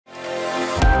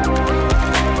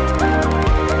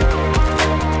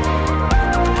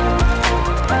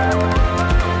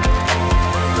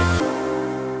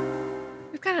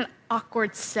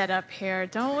awkward setup here,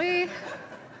 don't we?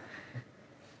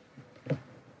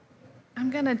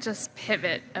 I'm going to just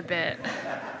pivot a bit.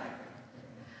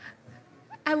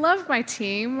 I love my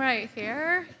team right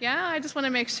here. Yeah, I just want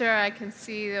to make sure I can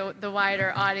see the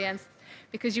wider audience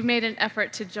because you made an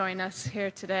effort to join us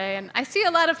here today. And I see a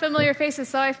lot of familiar faces,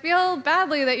 so I feel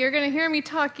badly that you're going to hear me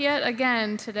talk yet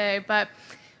again today. But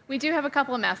we do have a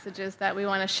couple of messages that we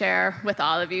want to share with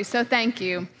all of you. So thank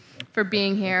you for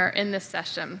being here in this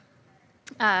session.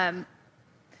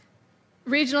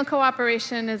 Regional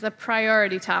cooperation is a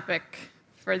priority topic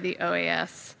for the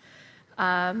OAS.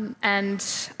 And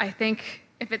I think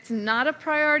if it's not a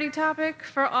priority topic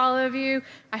for all of you,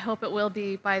 I hope it will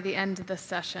be by the end of this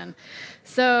session.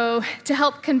 So to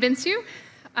help convince you,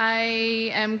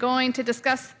 I am going to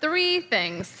discuss three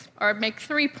things, or make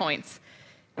 3 points,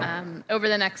 over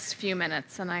the next few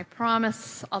minutes. And I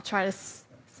promise I'll try to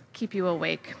keep you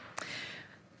awake.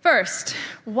 First,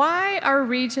 why are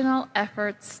regional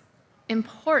efforts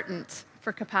important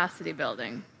for capacity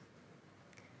building?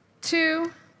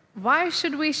 2, why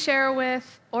should we share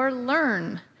with or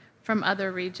learn from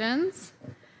other regions?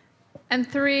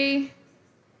 And 3,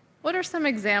 what are some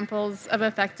examples of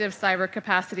effective cyber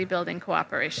capacity building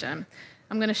cooperation?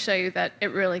 I'm going to show you that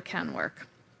it really can work.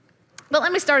 But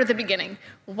let me start at the beginning.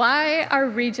 Why are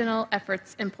regional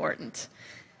efforts important?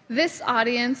 This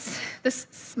audience, this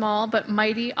small but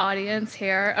mighty audience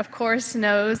here, of course,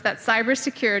 knows that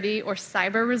cybersecurity or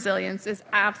cyber resilience is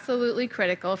absolutely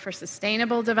critical for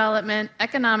sustainable development,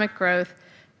 economic growth,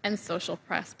 and social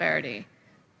prosperity.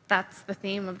 That's the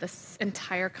theme of this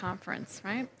entire conference,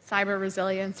 right? Cyber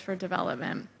resilience for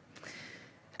development.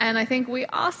 And I think we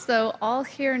also all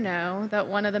here know that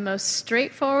one of the most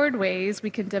straightforward ways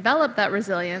we can develop that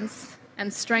resilience and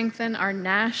strengthen our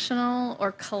national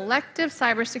or collective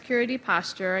cybersecurity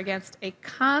posture against a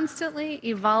constantly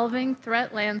evolving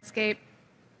threat landscape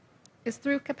is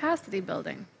through capacity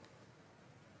building.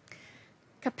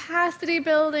 Capacity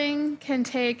building can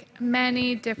take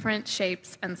many different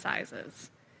shapes and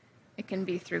sizes. It can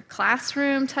be through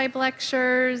classroom-type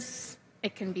lectures,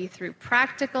 it can be through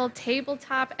practical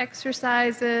tabletop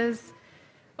exercises,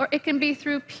 or it can be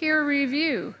through peer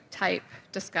review type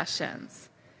discussions.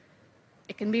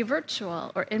 It can be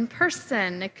virtual or in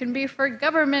person. It can be for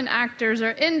government actors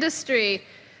or industry.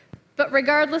 But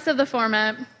regardless of the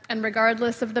format and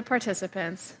regardless of the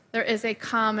participants, there is a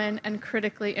common and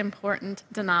critically important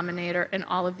denominator in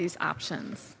all of these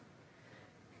options: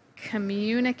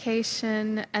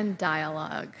 communication and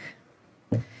dialogue.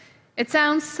 It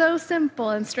sounds so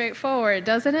simple and straightforward,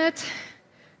 doesn't it?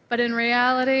 But in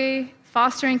reality,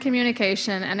 fostering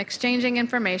communication and exchanging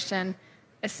information,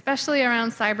 especially around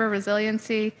cyber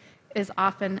resiliency, is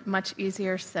often much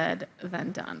easier said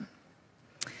than done.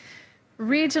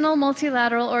 Regional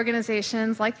multilateral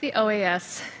organizations like the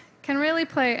OAS can really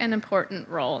play an important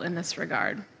role in this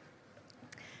regard.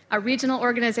 A regional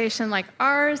organization like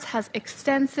ours has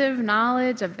extensive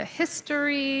knowledge of the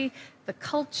history, the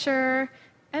culture,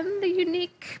 and the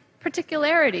unique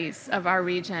particularities of our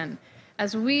region,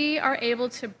 as we are able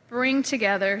to bring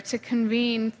together to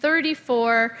convene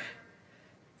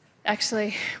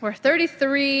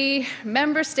 33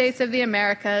 member states of the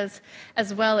Americas,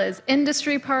 as well as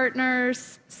industry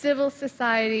partners, civil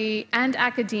society, and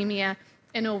academia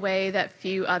in a way that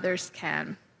few others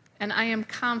can. And I am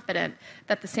confident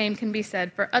that the same can be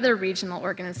said for other regional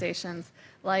organizations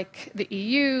like the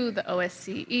EU, the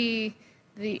OSCE,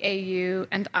 the AU,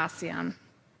 and ASEAN.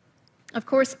 Of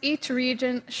course, each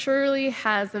region surely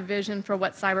has a vision for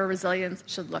what cyber resilience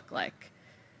should look like.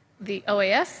 The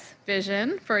OAS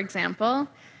vision, for example,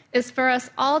 is for us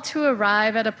all to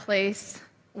arrive at a place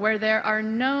where there are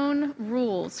known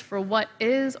rules for what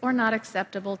is or not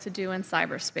acceptable to do in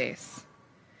cyberspace,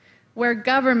 where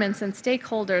governments and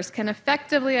stakeholders can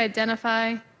effectively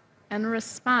identify and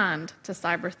respond to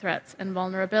cyber threats and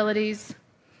vulnerabilities,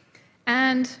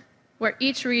 and where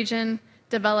each region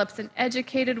develops an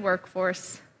educated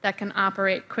workforce that can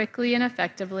operate quickly and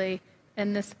effectively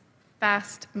in this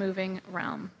fast-moving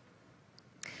realm.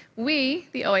 We,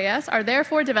 the OAS, are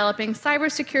therefore developing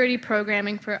cybersecurity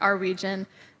programming for our region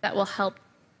that will help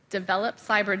develop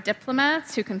cyber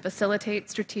diplomats who can facilitate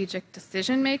strategic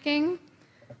decision-making,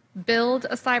 build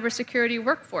a cybersecurity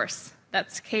workforce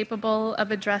that's capable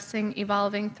of addressing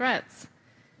evolving threats,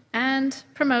 and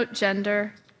promote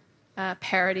gender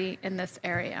parity in this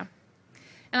area.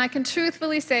 And I can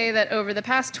truthfully say that over the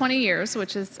past 20 years,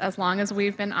 which is as long as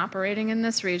we've been operating in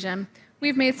this region,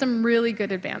 we've made some really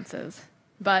good advances.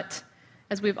 But,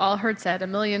 as we've all heard said a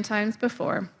million times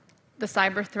before, the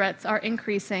cyber threats are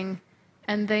increasing,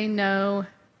 and they know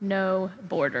no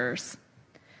borders.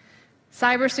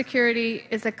 Cybersecurity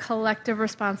is a collective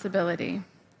responsibility,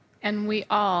 and we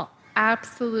all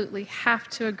absolutely have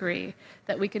to agree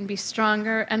that we can be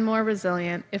stronger and more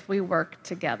resilient if we work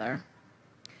together.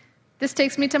 This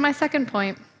takes me to my second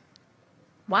point.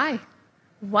 Why?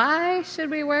 Why should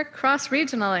we work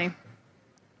cross-regionally?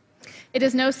 It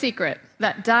is no secret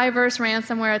that diverse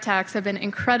ransomware attacks have been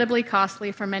incredibly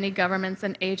costly for many governments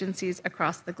and agencies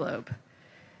across the globe.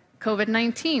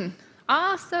 COVID-19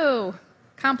 also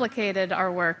complicated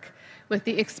our work with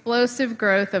the explosive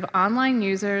growth of online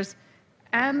users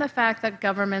and the fact that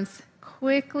governments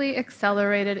quickly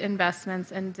accelerated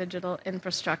investments in digital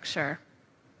infrastructure.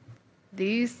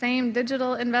 These same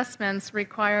digital investments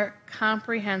require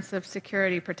comprehensive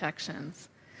security protections.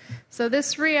 So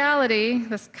this reality,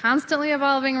 this constantly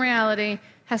evolving reality,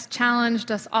 has challenged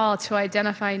us all to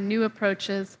identify new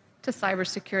approaches to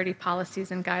cybersecurity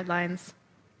policies and guidelines,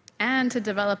 and to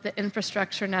develop the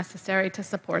infrastructure necessary to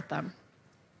support them.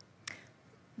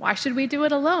 Why should we do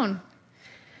it alone?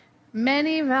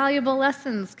 Many valuable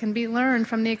lessons can be learned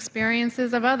from the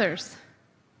experiences of others,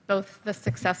 both the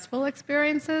successful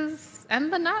experiences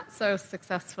and the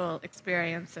not-so-successful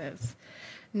experiences.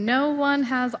 No one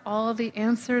has all the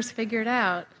answers figured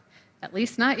out, at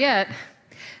least not yet.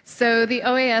 So the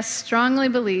OAS strongly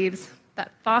believes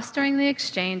that fostering the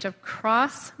exchange of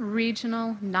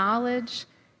cross-regional knowledge,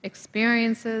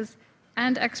 experiences,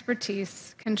 and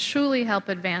expertise can truly help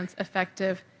advance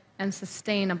effective and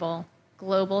sustainable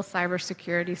global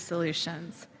cybersecurity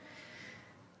solutions.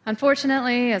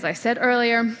 Unfortunately, as I said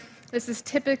earlier, this is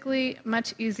typically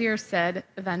much easier said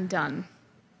than done.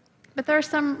 But there are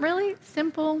some really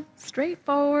simple,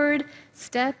 straightforward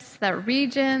steps that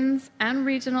regions and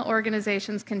regional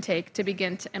organizations can take to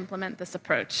begin to implement this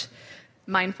approach,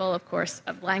 mindful, of course,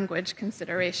 of language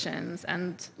considerations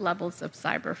and levels of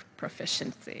cyber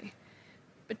proficiency.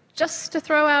 But just to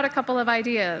throw out a couple of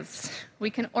ideas, we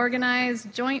can organize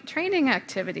joint training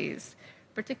activities,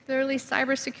 particularly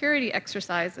cybersecurity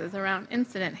exercises around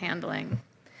incident handling.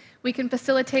 We can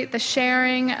facilitate the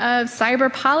sharing of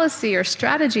cyber policy or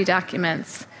strategy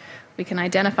documents. We can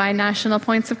identify national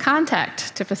points of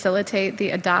contact to facilitate the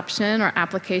adoption or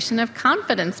application of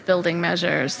confidence-building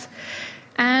measures.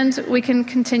 And we can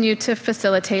continue to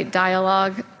facilitate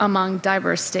dialogue among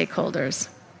diverse stakeholders,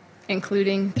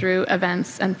 including through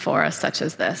events and fora such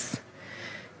as this.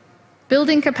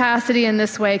 Building capacity in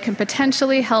this way can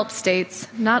potentially help states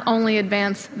not only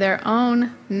advance their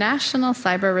own national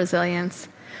cyber resilience,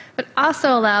 but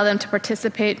also allow them to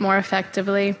participate more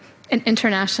effectively in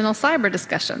international cyber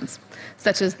discussions,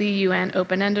 such as the UN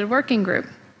Open-Ended Working Group.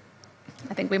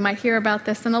 I think we might hear about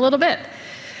this in a little bit.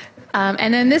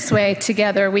 And in this way,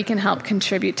 together, we can help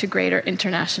contribute to greater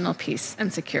international peace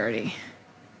and security.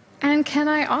 And can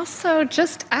I also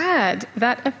just add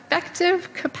that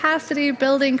effective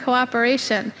capacity-building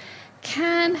cooperation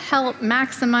can help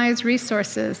maximize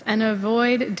resources and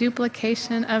avoid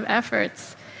duplication of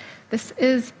efforts. This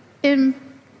is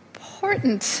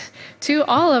important to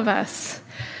all of us.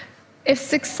 If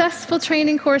successful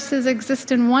training courses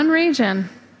exist in one region,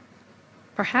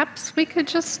 perhaps we could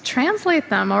just translate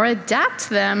them or adapt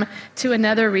them to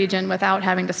another region without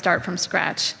having to start from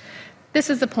scratch. This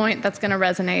is a point that's going to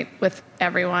resonate with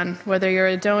everyone, whether you're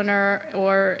a donor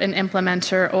or an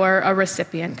implementer or a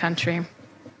recipient country.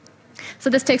 So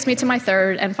this takes me to my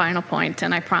third and final point,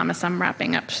 and I promise I'm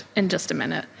wrapping up in just a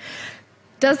minute.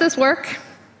 Does this work?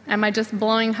 Am I just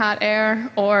blowing hot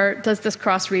air, or does this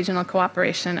cross-regional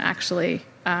cooperation actually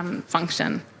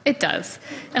function? It does,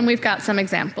 and we've got some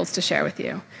examples to share with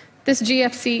you. This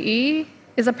GFCE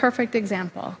is a perfect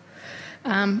example,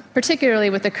 particularly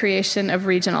with the creation of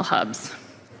regional hubs.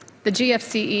 The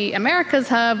GFCE Americas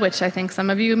Hub, which I think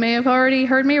some of you may have already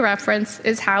heard me reference,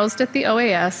 is housed at the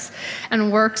OAS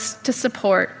and works to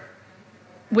support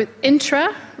with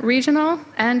intra-regional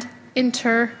and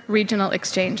inter-regional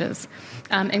exchanges,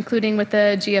 including with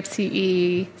the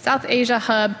GFCE South Asia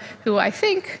Hub, who I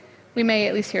think we may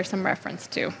at least hear some reference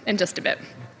to in just a bit.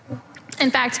 In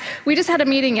fact, we just had a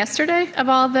meeting yesterday of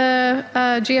all the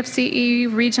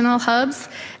GFCE regional hubs,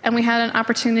 and we had an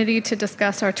opportunity to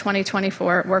discuss our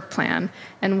 2024 work plan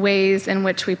and ways in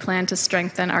which we plan to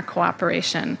strengthen our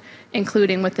cooperation,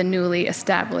 including with the newly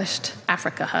established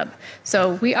Africa Hub.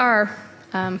 So we are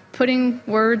putting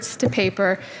words to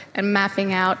paper and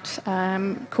mapping out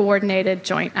coordinated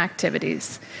joint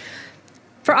activities.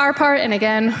 For our part, and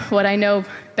again, what I know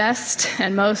best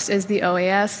and most is the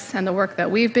OAS and the work that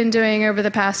we've been doing over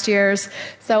the past years.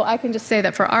 So I can just say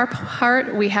that for our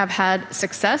part, we have had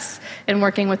success in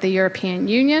working with the European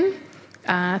Union,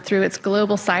 through its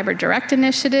global cyber direct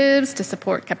initiatives to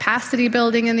support capacity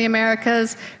building in the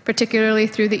Americas, particularly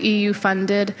through the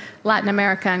EU-funded Latin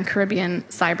America and Caribbean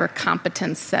Cyber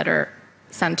Competence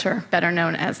Center, better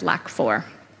known as LAC4.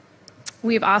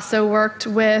 We've also worked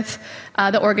with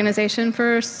the Organization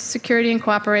for Security and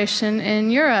Cooperation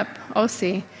in Europe,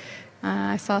 OSCE.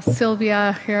 I saw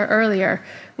Sylvia here earlier.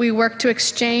 We work to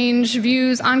exchange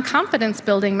views on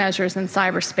confidence-building measures in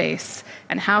cyberspace,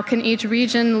 and how can each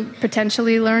region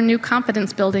potentially learn new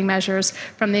confidence-building measures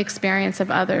from the experience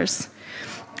of others.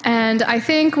 And I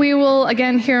think we will,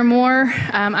 again, hear more.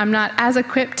 I'm not as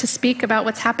equipped to speak about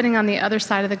what's happening on the other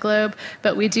side of the globe,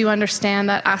 but we do understand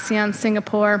that ASEAN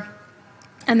Singapore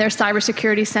and their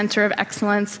Cybersecurity Center of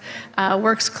Excellence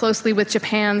works closely with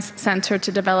Japan's center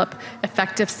to develop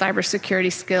effective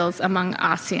cybersecurity skills among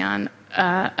ASEAN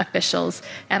officials.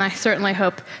 And I certainly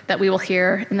hope that we will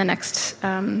hear in the next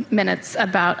minutes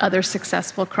about other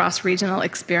successful cross-regional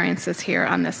experiences here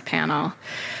on this panel.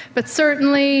 But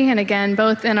certainly, and again,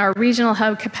 both in our regional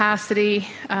hub capacity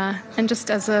and just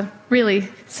as a really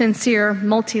sincere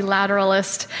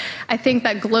multilateralist, I think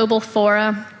that global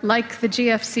fora like the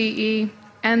GFCE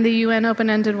and the UN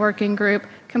Open-Ended Working Group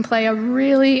can play a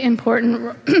really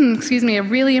important, a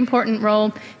really important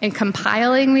role in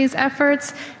compiling these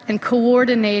efforts and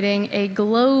coordinating a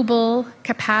global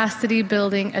capacity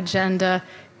building agenda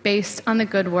based on the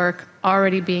good work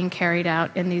already being carried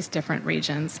out in these different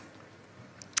regions.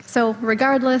 So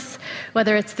regardless,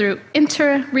 whether it's through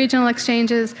inter-regional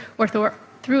exchanges or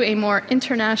through a more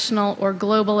international or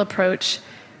global approach,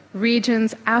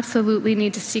 regions absolutely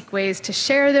need to seek ways to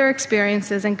share their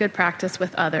experiences and good practice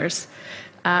with others.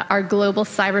 Our global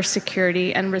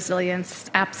cybersecurity and resilience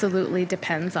absolutely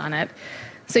depends on it.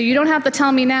 So you don't have to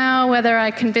tell me now whether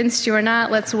I convinced you or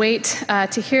not. Let's wait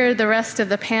to hear the rest of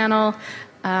the panel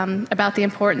about the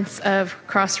importance of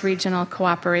cross-regional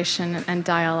cooperation and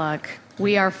dialogue.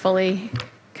 We are fully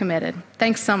committed.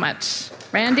 Thanks so much.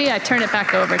 Randy, I turn it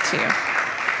back over to you.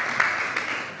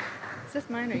 Is this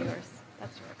mine or yours?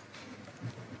 That's yours.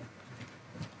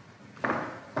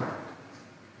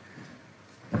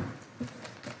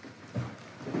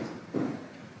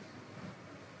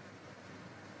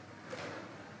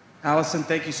 Allison,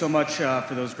 thank you so much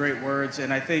for those great words.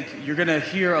 And I think you're going to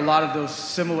hear a lot of those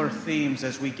similar themes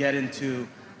as we get into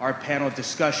our panel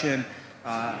discussion.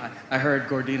 I heard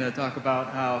Gordina talk about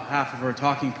how half of her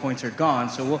talking points are gone.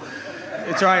 So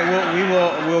it's all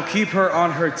right. We'll keep her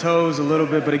on her toes a little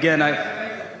bit. But again,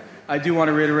 I do want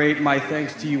to reiterate my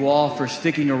thanks to you all for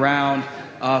sticking around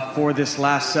for this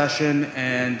last session,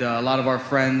 and a lot of our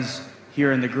friends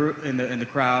here in the group, in the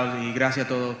crowd. Y gracias a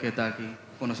todos que está aquí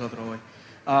con nosotros hoy.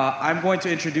 I'm going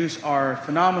to introduce our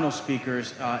phenomenal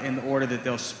speakers in the order that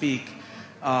they'll speak.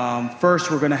 First,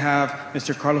 we're going to have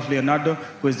Mr. Carlos Leonardo,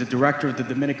 who is the director of the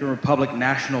Dominican Republic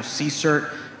National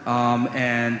CCERT,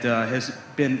 and has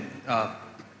been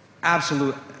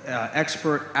absolute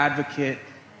expert advocate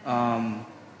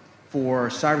for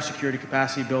cybersecurity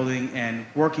capacity building and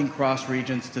working cross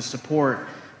regions to support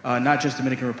not just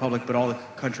Dominican Republic, but all the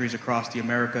countries across the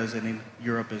Americas and in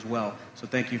Europe as well. So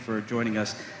thank you for joining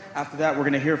us. After that, we're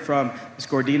going to hear from Ms.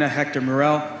 Gordina Hector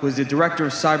Morel, who is the Director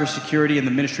of Cybersecurity in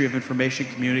the Ministry of Information,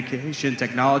 Communication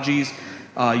Technologies,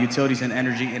 Utilities and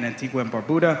Energy in Antigua and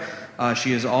Barbuda.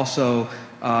 She is also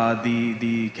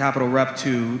the capital rep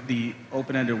to the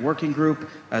Open-Ended Working Group,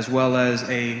 as well as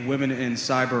a Women in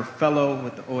Cyber Fellow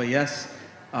with the OAS,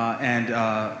 and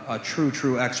a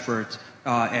true expert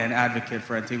and advocate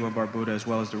for Antigua and Barbuda, as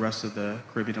well as the rest of the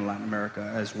Caribbean and Latin America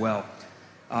as well.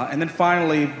 And then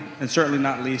finally, and certainly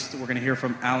not least, we're going to hear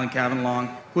from Alan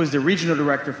Cavanlong, who is the Regional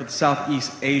Director for the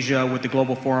Southeast Asia with the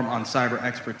Global Forum on Cyber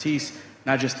Expertise.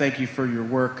 Not just thank you for your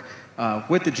work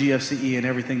with the GFCE and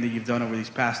everything that you've done over these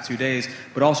past 2 days,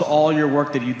 but also all your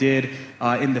work that you did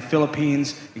in the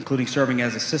Philippines, including serving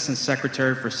as Assistant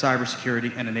Secretary for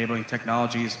Cybersecurity and Enabling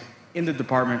Technologies in the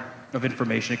Department of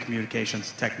Information and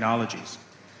Communications Technologies.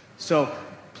 So,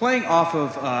 playing off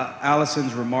of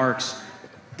Allison's remarks,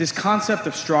 this concept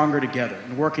of stronger together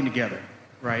and working together,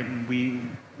 right? And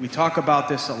we talk about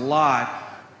this a lot,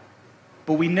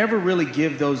 but we never really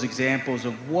give those examples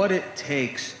of what it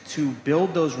takes to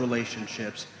build those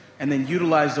relationships and then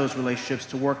utilize those relationships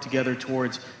to work together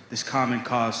towards this common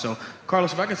cause. So,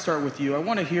 Carlos, if I could start with you, I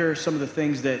want to hear some of the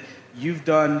things that you've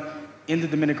done in the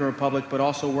Dominican Republic, but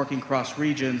also working cross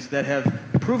regions that have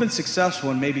proven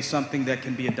successful and maybe something that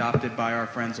can be adopted by our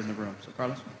friends in the room. So,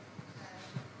 Carlos?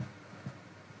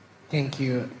 Thank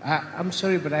you. I'm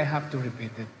sorry, but I have to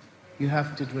repeat it. You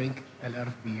have to drink a lot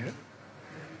of beer.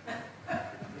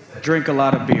 Drink a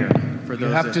lot of beer. For those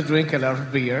you have to drink a lot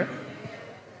of beer.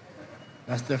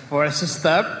 That's the first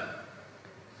step.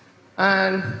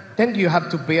 And then you have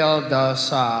to build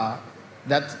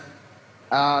that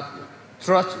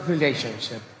trust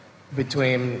relationship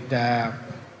between the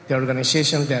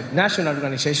organization, the national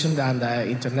organization, and the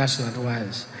international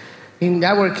ones. In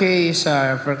our case,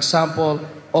 for example,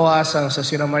 OAS and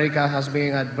Associated America has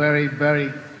been a very, very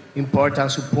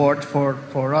important support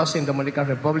for us in the Dominican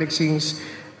Republic since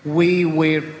we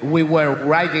were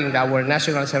writing our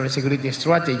national cybersecurity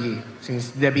strategy.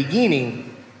 Since the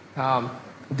beginning,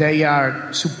 they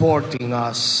are supporting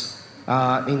us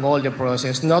in all the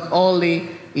process, not only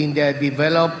in the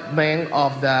development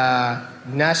of the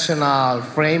national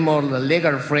framework, the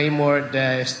legal framework,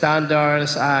 the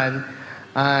standards, and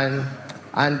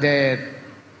the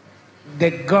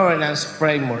governance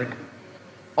framework.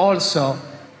 Also,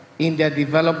 in the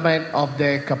development of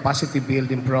the capacity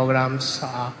building programs,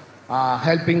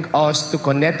 helping us to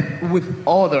connect with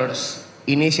others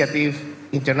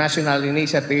international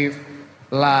initiative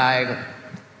like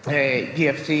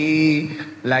GFC,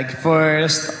 like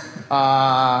FIRST,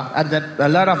 and a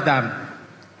lot of them.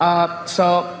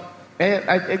 So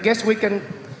I guess we can,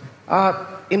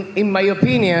 in my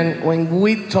opinion, when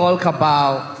we talk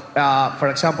about, for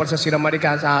example, Associated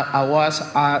Americans,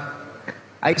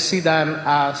 I see them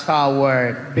as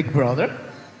our big brother.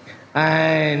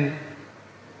 And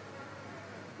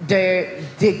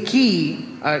the key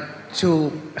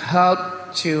to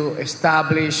help to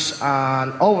establish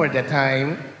over the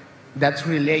time that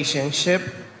relationship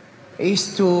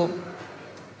is to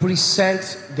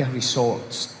present the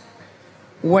results.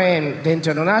 When the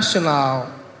international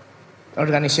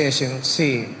organizations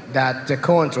see that the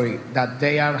country that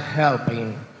they are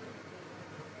helping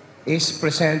is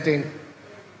presenting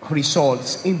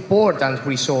results, important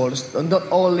results, not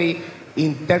only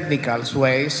in technical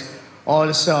ways,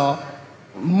 also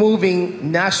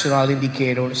moving national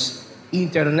indicators,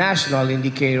 international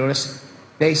indicators,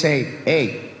 they say,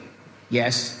 hey,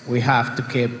 yes, we have to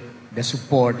keep the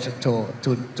support to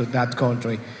that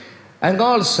country. And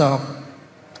also,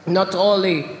 not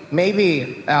only,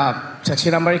 maybe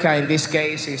Latin America in this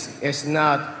case is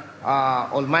not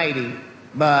almighty,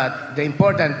 but the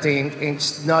important thing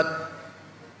is not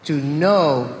to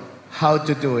know how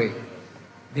to do it.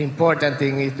 The important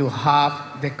thing is to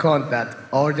have the contact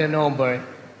or the number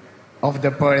of the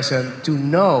person to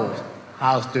know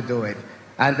how to do it.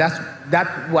 And that's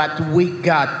what we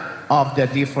got of the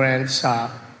different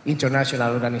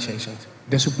international organizations.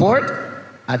 The support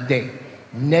and the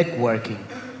networking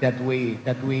that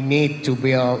we need to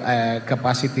build a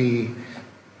capacity,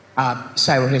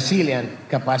 cyber resilient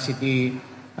capacity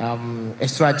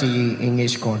strategy in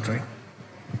each country.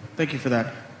 Thank you for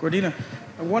that. Gordina,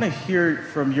 I want to hear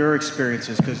from your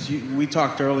experiences, because we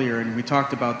talked earlier and we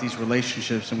talked about these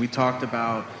relationships and we talked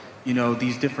about, you know,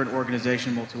 these different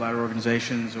organizations, multilateral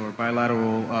organizations or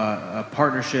bilateral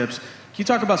partnerships. Can you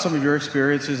talk about some of your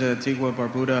experiences at Antigua and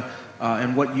Barbuda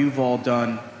and what you've all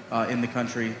done in the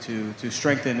country to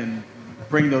strengthen and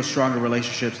bring those stronger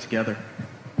relationships together?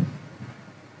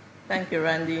 Thank you,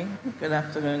 Randy. Good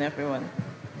afternoon, everyone.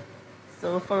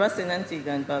 So for us in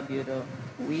Antigua and Barbuda,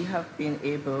 we have been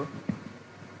able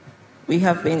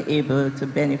to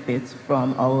benefit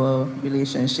from our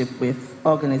relationship with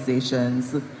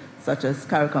organizations such as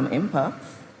CARICOM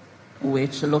Impacts,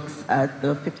 which looks at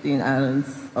the 15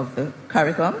 islands of the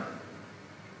CARICOM,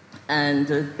 and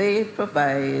they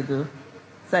provide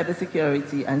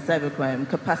cybersecurity and cybercrime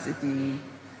capacity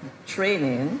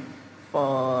training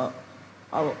for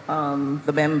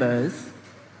the members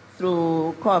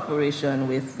through cooperation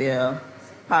with their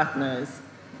partners,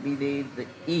 be they the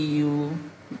EU,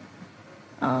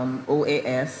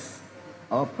 OAS,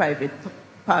 or private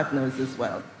partners as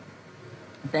well.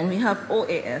 Then we have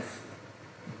OAS.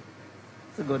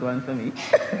 It's a good one for me.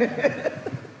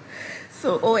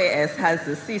 So OAS has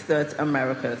the CSERT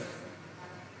Americas.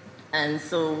 And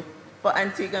so for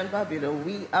Antigua and Barbuda,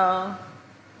 we are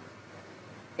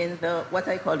in what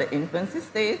I call the infancy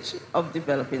stage of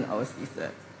developing our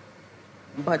CSERT.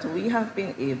 But we have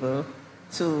been able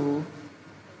to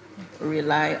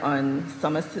rely on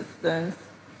some assistance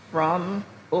from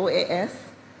OAS,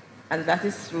 and that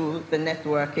is through the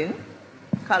networking.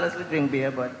 Carlos would drink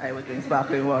beer, but I would drink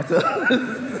sparkling water.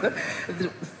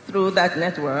 Through that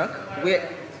network,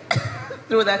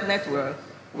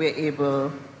 we're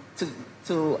able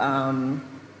to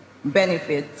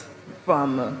benefit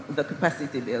from the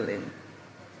capacity building.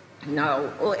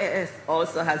 Now, OAS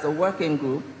also has a working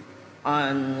group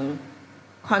on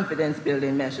confidence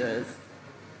building measures.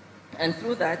 And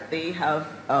through that, they have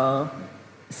a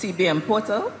CBM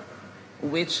portal,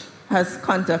 which has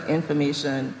contact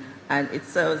information and it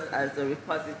serves as a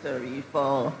repository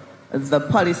for the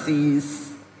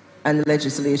policies and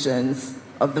legislations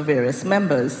of the various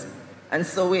members. And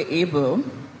so we're able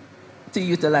to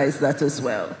utilize that as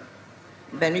well.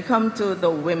 Then we come to the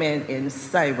women in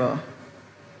cyber,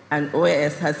 and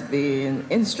OAS has been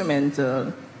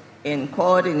instrumental in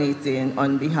coordinating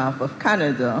on behalf of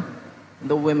Canada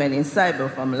the women in cyber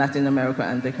from Latin America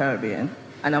and the Caribbean,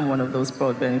 and I'm one of those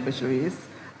proud beneficiaries.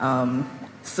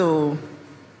 So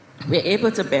we're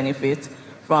able to benefit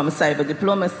from cyber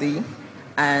diplomacy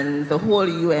and the whole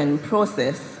UN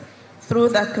process through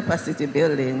that capacity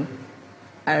building.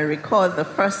 I recall the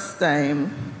first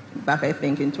time, back I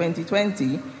think in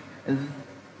 2020,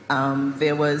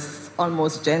 there was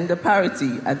almost gender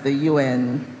parity at the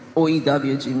UN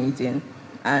OEWG meeting.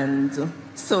 And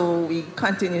so we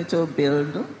continue to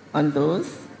build on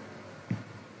those.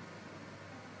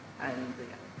 And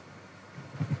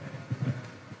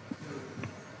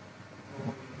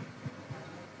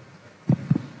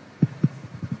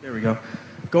There we go.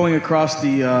 Going across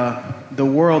the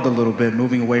world a little bit,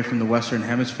 moving away from the Western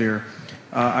Hemisphere,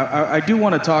 I do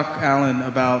want to talk, Alan,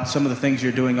 about some of the things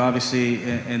you're doing, obviously,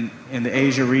 in the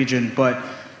Asia region, but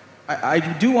I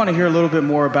do want to hear a little bit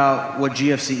more about what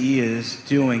GFCE is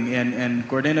doing. And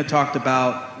Gordana talked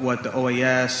about what the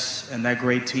OAS and that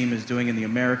great team is doing in the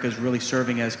Americas, really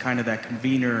serving as kind of that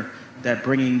convener, that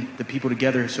bringing the people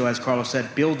together. So as Carlos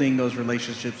said, building those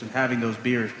relationships and having those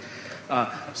beers.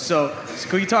 So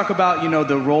could you talk about,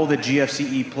 the role that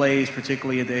GFCE plays,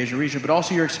 particularly in the Asian region, but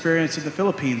also your experience in the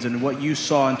Philippines and what you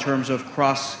saw in terms of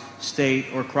cross-state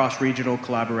or cross-regional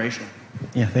collaboration?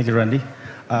 Yeah, thank you, Randy.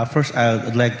 First,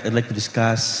 I'd like to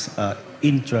discuss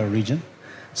intra-region.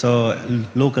 So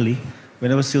locally,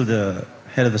 when I was still the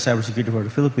head of the cybersecurity for the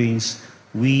Philippines,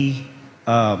 we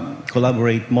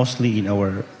collaborate mostly in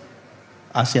our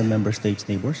ASEAN member states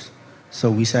neighbors.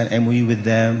 So we sign MOU with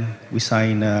them. We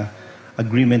sign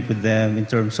agreement with them in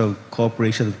terms of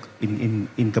cooperation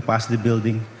in capacity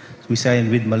building. So we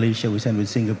sign with Malaysia. We sign with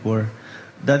Singapore.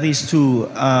 That is to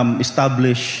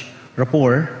establish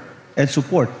rapport and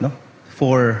support,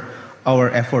 for our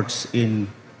efforts to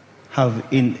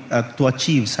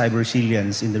achieve cyber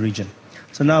resilience in the region.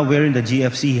 So now wearing the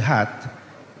GFC hat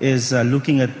is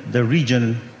looking at the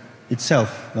region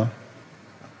itself.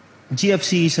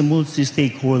 GFC is a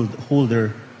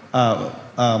multi-stakeholder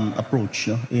approach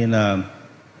in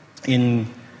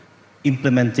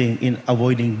implementing, in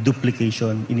avoiding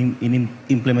duplication, in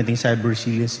implementing cyber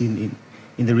resilience in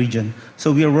the region.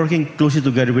 So we are working closely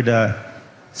together with the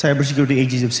Cybersecurity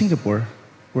Agency of Singapore,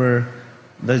 where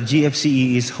the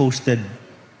GFCE is hosted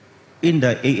in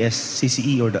the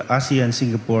ASCCE, or the ASEAN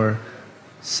Singapore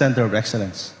Center of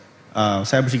Excellence,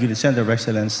 Cybersecurity Center of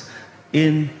Excellence,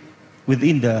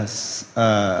 within the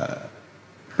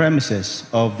premises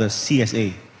of the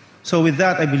CSA. So with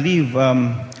that, I believe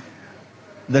the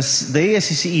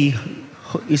ASCCE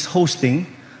is hosting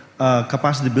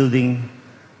capacity building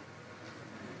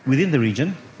within the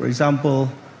region. For example,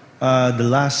 the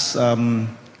last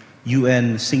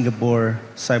UN Singapore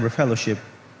Cyber Fellowship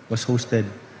was hosted,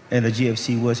 and the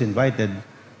GFC was invited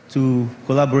to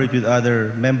collaborate with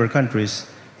other member countries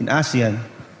in ASEAN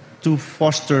to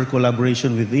foster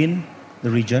collaboration within the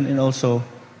region and also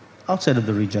outside of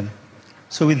the region.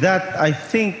 So with that, I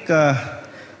think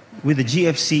with the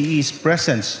GFCE's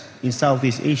presence in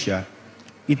Southeast Asia,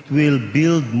 it will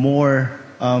build more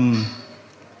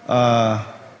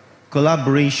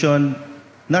collaboration,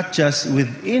 not just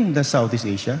within the Southeast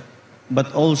Asia,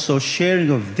 but also sharing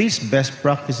of these best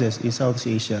practices in Southeast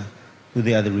Asia to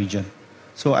the other region.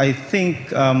 So I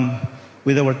think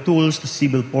with our tools, the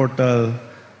CBIL portal,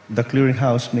 the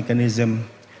clearinghouse mechanism,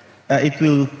 it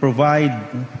will provide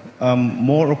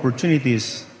more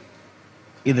opportunities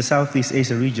in the Southeast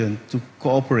Asia region to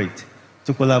cooperate,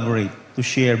 to collaborate, to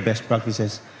share best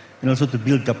practices, and also to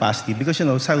build capacity. Because,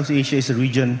 Southeast Asia is a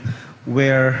region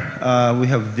where we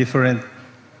have different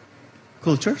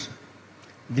cultures,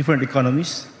 different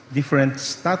economies, different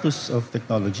status of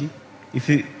technology. If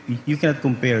you cannot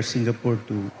compare Singapore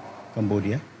to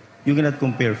Cambodia, you cannot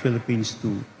compare Philippines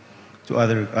to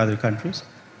other countries.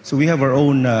 So we have our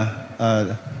own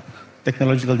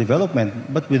technological development.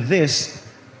 But with this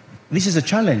is a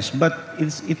challenge, but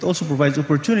it also provides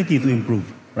opportunity to improve,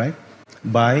 right?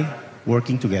 By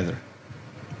working together.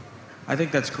 I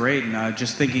think that's great. And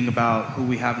just thinking about who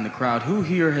we have in the crowd, who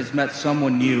here has met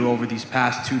someone new over these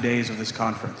past 2 days of this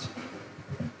conference?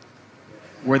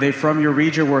 Were they from your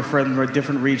region? Were from a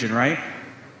different region, right?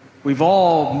 We've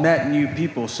all met new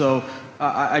people. So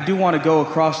I do want to go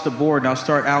across the board, and I'll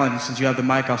start, Alan, since you have the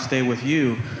mic, I'll stay with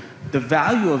you. The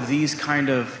value of these kind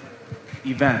of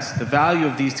events, the value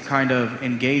of these kind of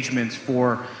engagements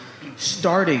for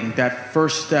starting that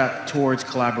first step towards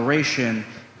collaboration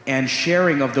and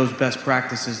sharing of those best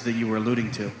practices that you were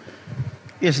alluding to.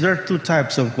 Yes, there are two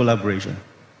types of collaboration.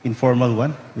 Informal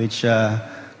one, which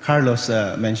Carlos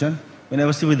mentioned. When I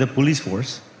was still with the police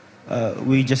force,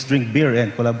 we just drink beer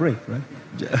and collaborate, right?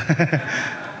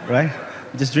 Right?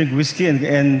 Just drink whiskey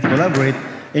and collaborate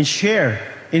and share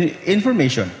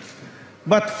information.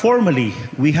 But formally,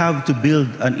 we have to build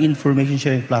an information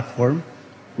sharing platform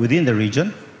within the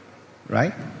region,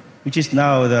 right? Which is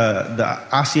now the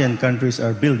ASEAN countries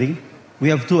are building. We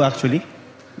have two actually.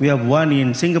 We have one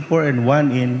in Singapore and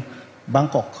one in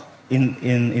Bangkok, in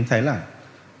Thailand.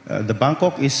 The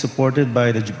Bangkok is supported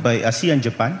by ASEAN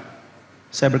Japan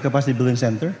Cyber Capacity Building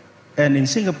Center, and in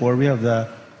Singapore we have the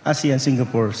ASEAN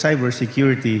Singapore Cyber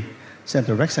Security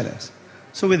Center of Excellence.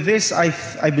 So with this,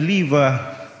 I believe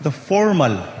the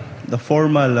formal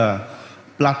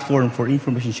platform for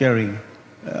information sharing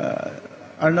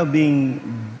are now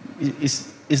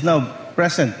is now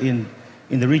present in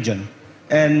the region,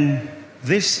 and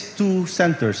these two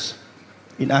centers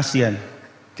in ASEAN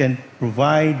can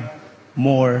provide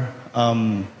more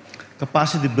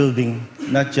capacity building,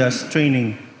 not just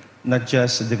training, not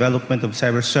just development of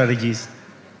cyber strategies,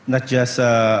 not just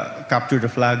capture the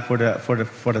flag for the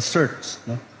certs,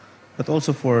 no? But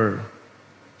also for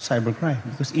cybercrime,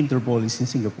 because Interpol is in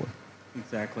Singapore.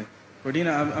 Exactly.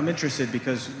 Rodina, I'm interested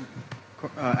because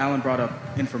Alan brought up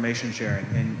information sharing,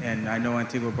 and I know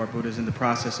Antigua Barbuda is in the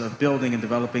process of building and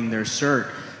developing their CERT.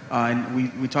 And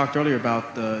we talked earlier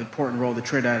about the important role that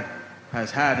Trinidad has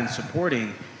had in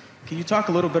supporting. Can you talk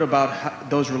a little bit about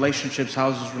those relationships, how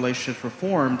those relationships were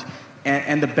formed,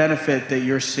 and the benefit that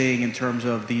you're seeing in terms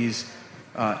of these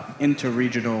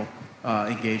inter-regional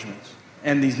engagements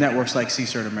and these networks like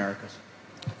CCERT Americas?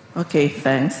 Okay,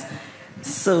 thanks.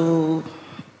 So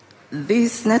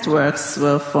these networks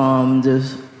were formed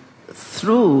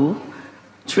through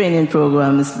training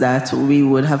programs that we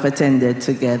would have attended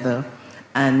together.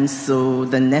 And so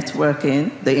the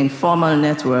networking, the informal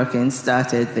networking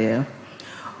started there.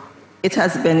 It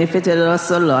has benefited us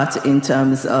a lot in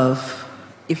terms of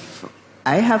if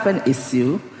I have an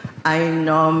issue, I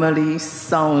normally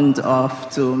sound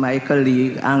off to my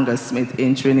colleague Angus Smith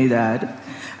in Trinidad.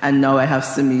 And now I have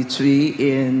Simitri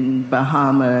in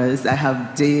Bahamas. I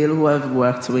have Dale, who I've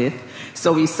worked with.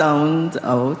 So we sound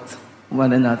out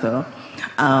one another.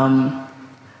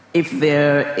 If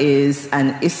there is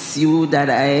an issue that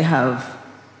I have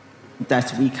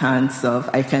that we can't solve,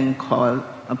 I can call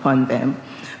upon them.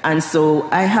 And so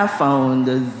I have found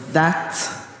that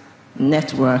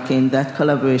networking, that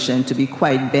collaboration to be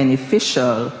quite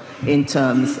beneficial in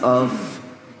terms of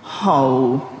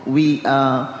how we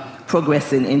are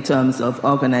progressing in terms of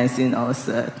organizing our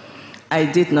CERT. I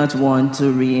did not want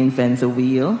to reinvent the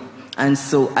wheel, and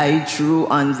so I drew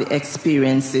on the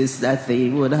experiences that they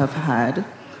would have had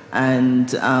and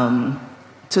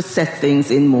to set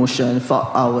things in motion for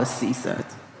our CCERT.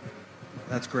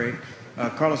 That's great.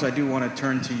 Carlos, I do want to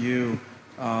turn to you.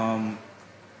 I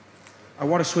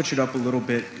want to switch it up a little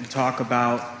bit and talk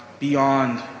about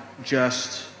beyond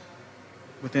just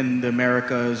within the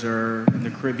Americas or in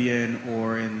the Caribbean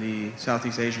or in the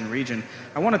Southeast Asian region.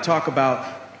 I want to talk about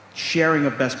sharing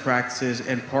of best practices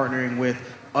and partnering with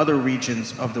other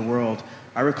regions of the world.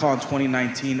 I recall in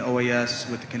 2019, OAS,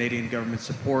 with the Canadian government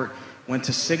support, went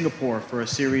to Singapore for a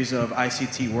series of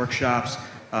ICT workshops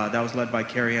that was led by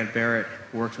Carrie Ann Barrett,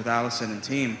 who works with Allison and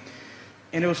team.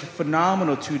 And it was a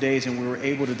phenomenal 2 days, and we were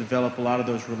able to develop a lot of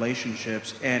those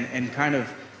relationships and kind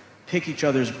of pick each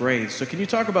other's brains. So can you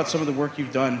talk about some of the work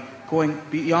you've done going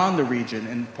beyond the region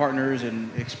and partners and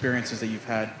experiences that you've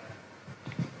had?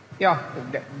 Yeah,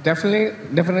 definitely.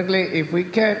 If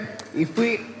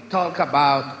we talk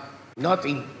about not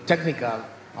in technical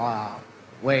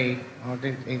way or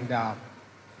in the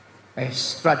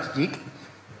strategic,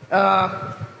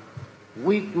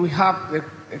 we have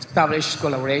established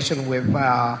collaboration with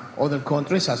other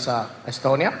countries as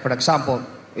Estonia, for example.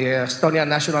 Estonia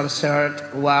National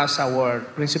CERT was our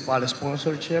principal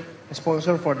sponsor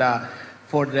for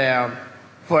the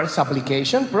first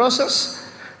application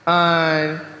process,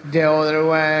 and the other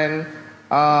one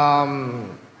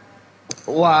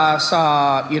was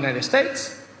United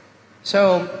States.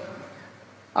 So,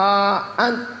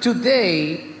 and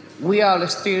today we are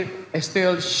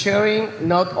still sharing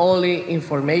not only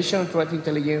information, threat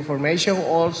intelligence information,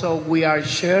 also we are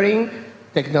sharing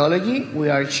technology, we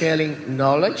are sharing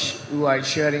knowledge, we are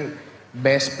sharing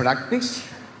best practice.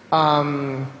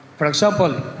 For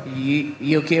example,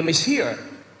 UKM is here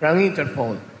from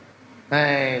Interpol,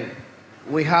 and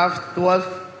we have 12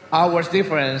 hours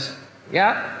difference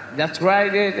Yeah, that's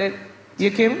right,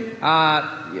 Kim.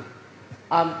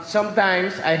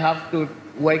 Sometimes I have to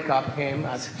wake up him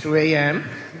at 3 a.m.,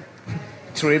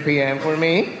 3 p.m. for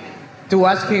me, to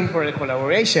ask him for a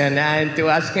collaboration and to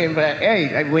ask him,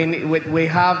 hey, we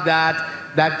have that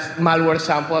malware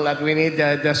sample that we need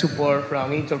the support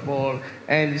from Interpol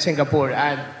and Singapore,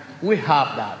 and we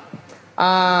have that.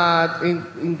 In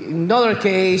another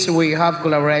case, we have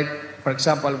collaborated, for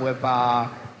example, with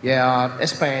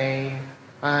Spain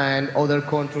and other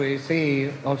countries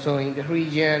here, also in the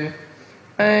region.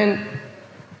 And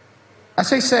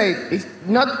as I say, it's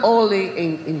not only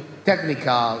in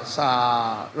technical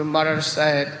matters,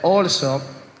 also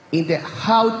in the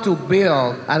how to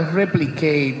build and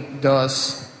replicate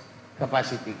those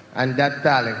capacity and that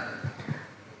talent.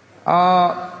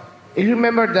 You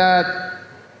remember that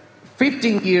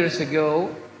 15 years ago,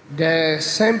 the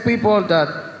same people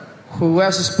who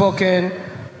was spoken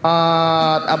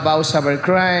about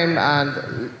cybercrime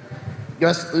and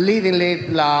just leading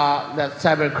the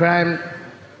cybercrime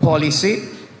policy,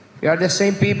 they are the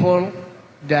same people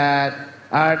that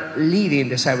are leading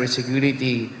the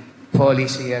cybersecurity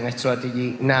policy and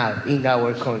strategy now in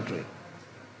our country.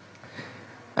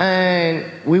 And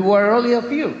we were only a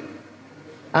few.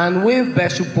 And with the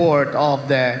support of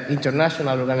the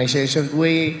international organizations,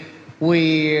 we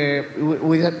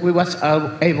was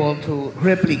able to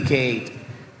replicate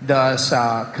those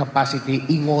capacity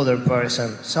in other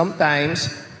persons. Sometimes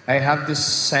I have to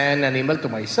send an email to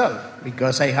myself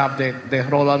because I have the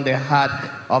role on the hat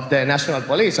of the National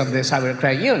Police of the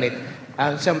Cybercrime Unit,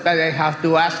 and sometimes I have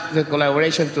to ask the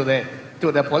collaboration to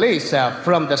the police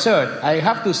from the CERT. I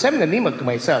have to send an email to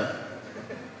myself.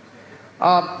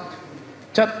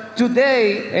 So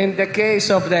today, in the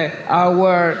case of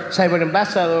our cyber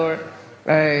ambassador,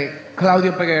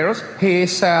 Claudio Pegueros,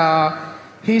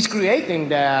 he's creating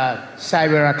the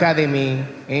cyber academy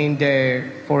in the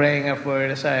foreign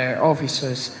affairs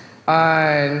offices,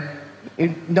 and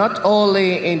not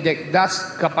only in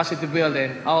that's capacity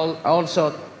building,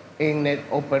 also in an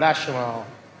operational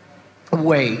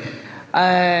way.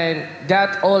 And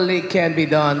that only can be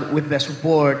done with the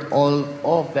support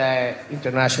of the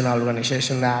international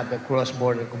organization and the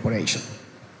cross-border cooperation.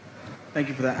 Thank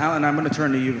you for that. Alan, I'm going to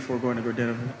turn to you before going to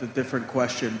Gordana with a different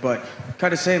question, but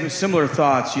kind of similar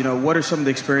thoughts. What are some of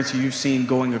the experiences you've seen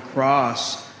going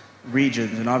across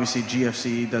regions? And obviously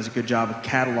GFC does a good job of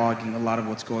cataloging a lot of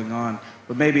what's going on,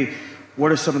 but maybe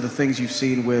what are some of the things you've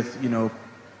seen with,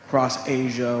 across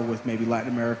Asia, with maybe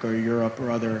Latin America or Europe or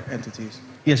other entities?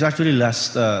 Yes, actually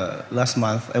last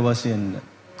month I was in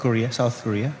Korea, South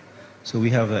Korea. So we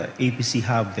have an APC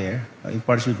hub there in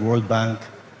partnership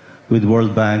with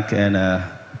World Bank and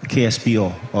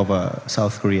KSPO of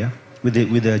South Korea with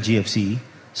the GFC.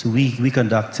 So we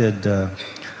conducted a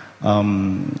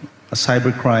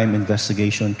cybercrime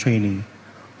investigation training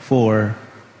for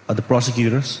the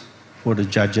prosecutors, for the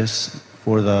judges,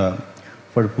 for the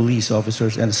police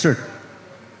officers and the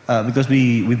CERT, because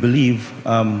we believe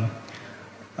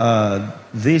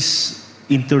this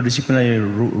interdisciplinary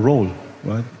role,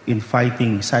 right, in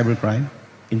fighting cybercrime,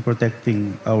 in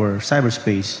protecting our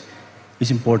cyberspace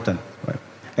is important, right?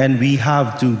 And we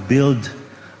have to build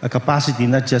a capacity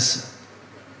not just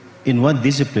in one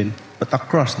discipline, but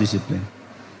across discipline.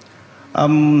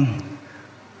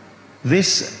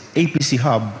 This APC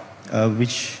hub,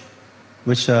 which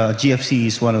GFC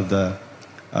is one of the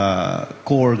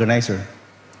co-organizer,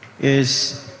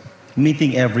 is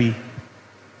meeting every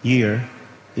year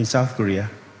in South Korea,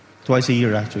 twice a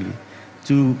year actually,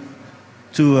 to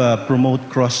promote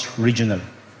cross-regional.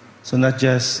 So not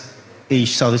just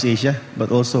Southeast Asia,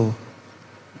 but also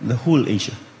the whole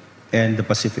Asia and the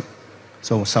Pacific.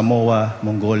 So Samoa,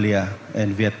 Mongolia,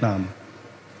 and Vietnam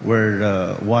were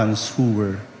the ones who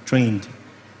were trained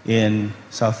in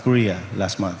South Korea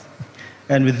last month.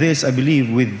 And with this, I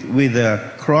believe with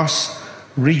a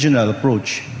cross-regional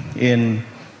approach in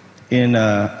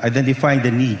identifying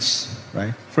the needs,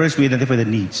 right? First, we identify the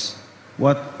needs.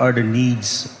 What are the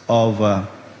needs of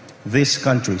these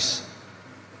countries?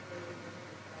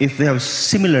 If they have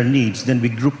similar needs, then we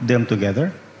group them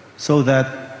together so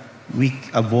that we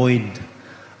avoid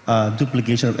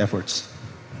duplication of efforts.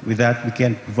 With that, we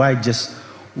can provide just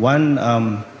one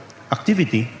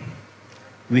activity.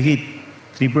 We hit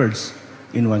 3 birds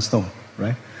in 1 stone,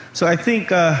 right? So I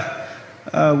think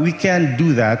we can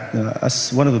do that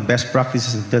as one of the best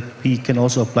practices that we can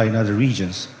also apply in other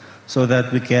regions, so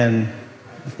that we can,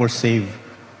 of course, save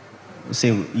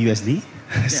USD,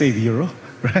 save euro,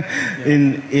 right?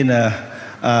 In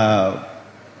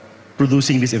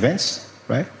producing these events,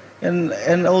 right?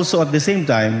 And also at the same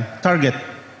time target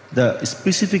the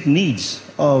specific needs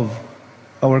of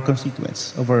our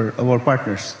constituents, of our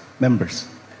partners, members.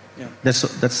 Yeah.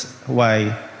 That's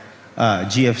why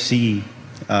GFC.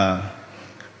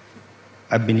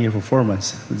 I've been here for 4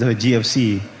 months. The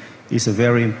GFC is a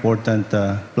very important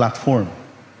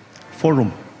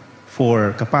forum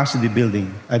for capacity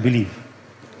building, I believe,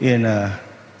 in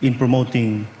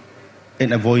promoting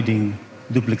and avoiding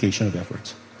duplication of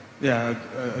efforts. Yeah,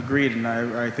 agreed. And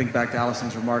I think back to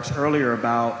Allison's remarks earlier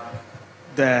about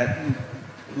that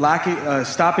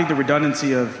stopping the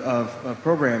redundancy of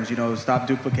programs, stop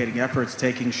duplicating efforts,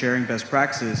 sharing best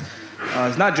practices,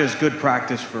 is not just good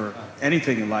practice for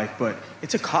anything in life, but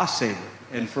it's a cost saver.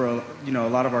 And for a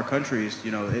lot of our countries,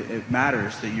 it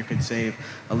matters that you can save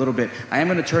a little bit. I am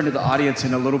going to turn to the audience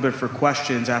in a little bit for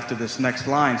questions after this next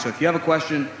line. So if you have a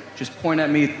question, just point at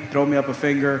me, throw me up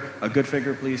a good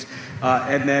finger, please,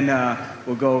 and then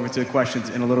we'll go over to questions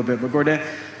in a little bit. But Gordon,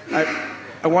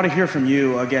 I want to hear from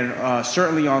you again,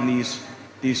 certainly on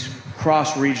these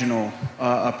cross-regional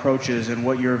approaches and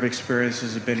what your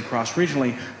experiences have been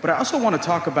cross-regionally. But I also want to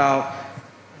talk about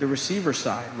the receiver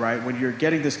side, right? When you're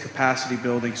getting this capacity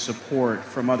building support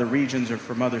from other regions or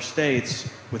from other states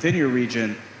within your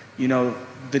region,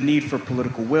 the need for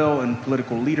political will and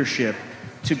political leadership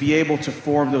to be able to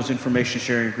form those information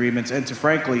sharing agreements and to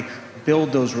frankly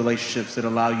build those relationships that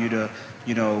allow you to,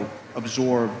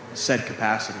 absorb said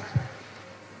capacity.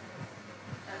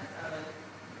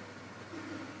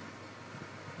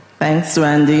 Thanks,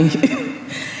 Randy.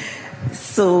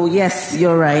 So yes,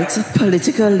 you're right.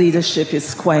 Political leadership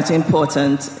is quite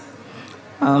important,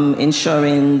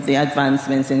 ensuring the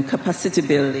advancements in capacity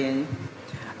building.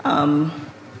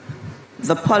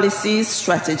 The policies,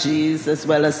 strategies, as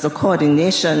well as the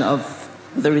coordination of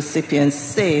the recipient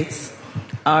states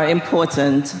are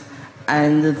important,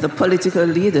 and the political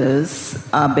leaders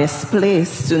are best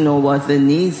placed to know what the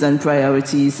needs and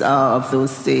priorities are of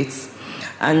those states.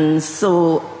 And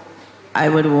so I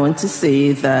would want to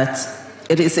say that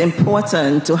it is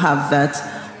important to have that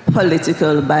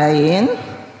political buy-in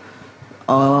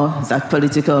or that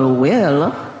political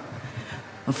will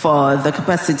for the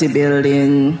capacity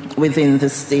building within the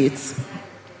states,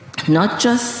 not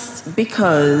just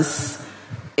because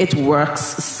it works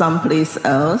someplace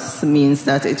else means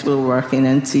that it will work in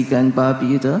Antigua and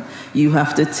Barbuda. You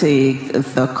have to take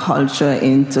the culture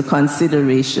into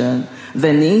consideration,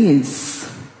 the needs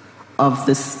of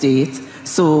the state.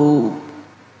 So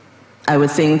I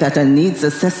would think that a needs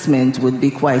assessment would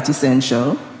be quite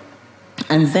essential.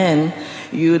 And then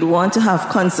you would want to have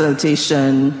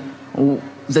consultation,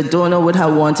 the donor would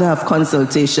want to have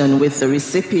consultation with the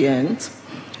recipient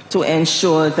to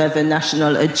ensure that the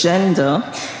national agenda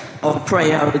of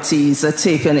priorities are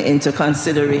taken into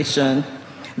consideration.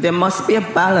 There must be a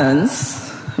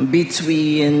balance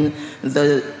between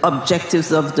the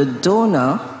objectives of the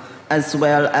donor as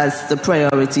well as the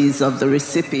priorities of the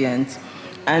recipient.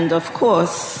 And of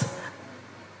course,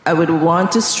 I would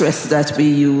want to stress that we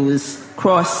use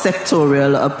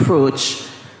cross-sectorial approach.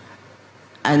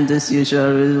 And as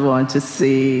usual, we want to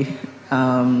say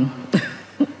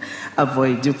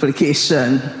avoid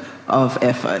duplication of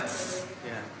efforts.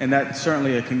 Yeah. And that's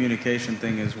certainly a communication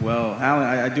thing as well. Alan,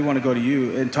 I do want to go to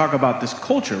you and talk about this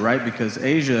culture, right? Because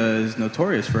Asia is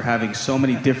notorious for having so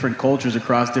many different cultures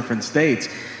across different states.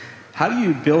 How do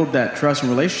you build that trust and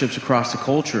relationships across the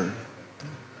culture?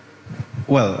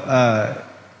 Well,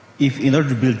 if in order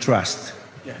to build trust,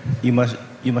 you must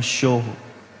show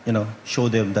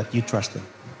them that you trust them,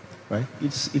 right?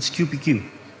 It's QPQ,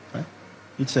 right?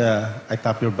 It's I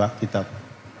tap your back,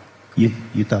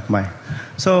 you tap mine.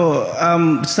 So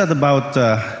it's not about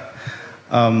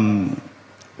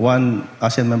one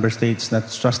ASEAN member states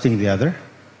not trusting the other,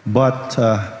 but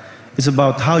it's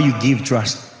about how you give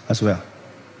trust as well.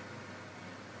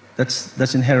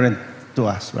 That's inherent to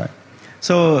us, right?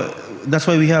 So that's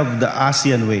why we have the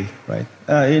ASEAN way, right?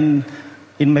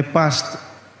 In my past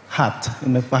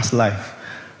life,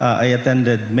 I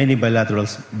attended many bilateral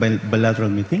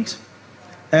meetings,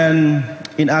 and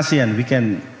in ASEAN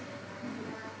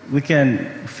we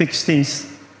can fix things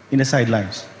in the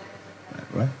sidelines,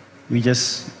 right? We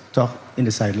just talk in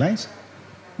the sidelines,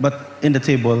 but in the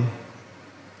table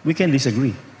we can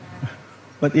disagree,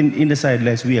 but in the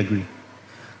sidelines we agree.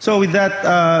 So with that,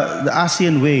 the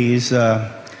ASEAN way is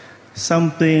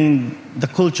something, the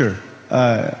culture,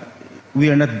 we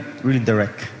are not really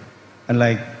direct,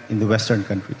 unlike in the Western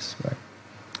countries, right?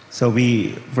 So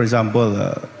we, for example,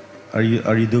 are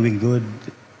you doing good?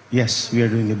 Yes, we are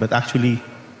doing it, but actually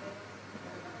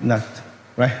not,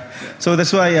 right? So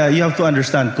that's why you have to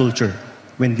understand culture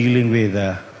when dealing with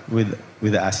the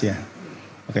ASEAN,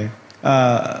 okay?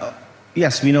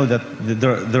 yes, we know that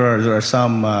there are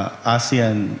some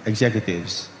ASEAN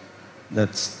executives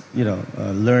that's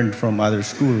learned from other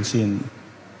schools in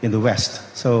the West.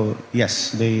 So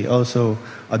yes, they also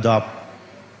adopt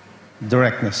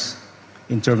directness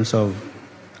in terms of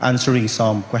answering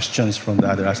some questions from the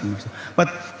other ASEAN. But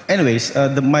anyways,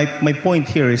 my point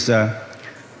here is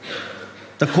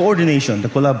the coordination, the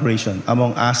collaboration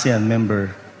among ASEAN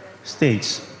member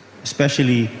states,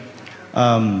 especially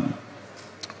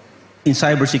in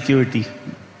cybersecurity.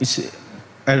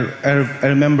 I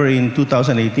remember in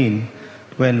 2018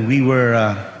 when we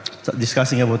were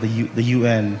discussing about the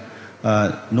UN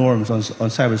norms on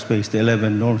cyberspace, the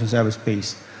 11 norms on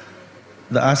cyberspace.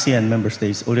 The ASEAN member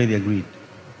states already agreed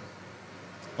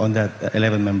on that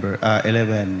 11 norms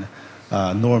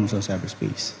on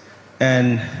cyberspace.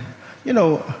 And,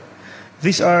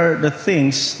 these are the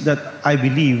things that I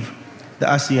believe the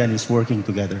ASEAN is working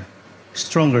together,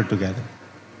 stronger together.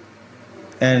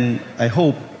 And I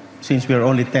hope, since we are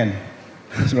only 10,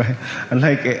 right?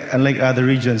 Unlike other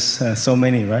regions, so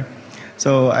many, right?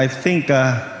 So I think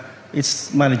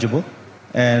it's manageable.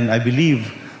 And I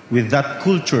believe with that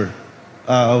culture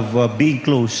of being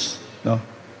close,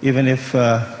 even if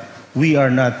we are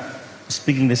not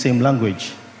speaking the same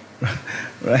language,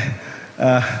 right?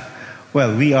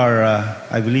 Well, we are,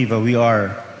 I believe we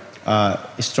are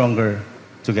stronger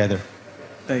together.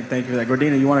 Thank you for that.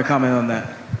 Gordina, you want to comment on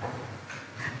that?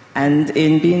 And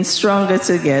in being stronger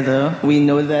together, we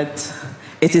know that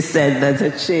it is said that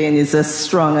a chain is as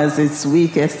strong as its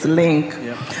weakest link.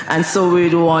 Yep. And so we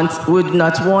would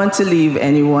not want to leave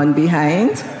anyone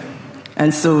behind.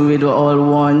 And so we would all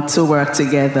want to work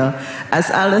together. As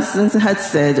Alison had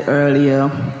said earlier,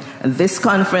 this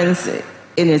conference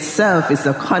in itself is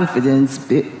a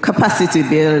capacity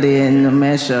building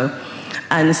measure.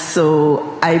 And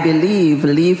so I believe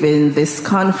leaving this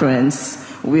conference,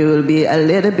 we will be a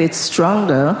little bit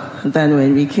stronger than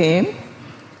when we came.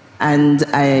 And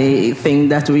I think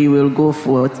that we will go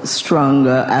forth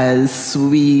stronger as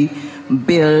we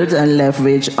build and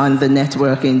leverage on the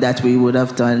networking that we would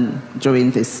have done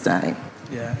during this time.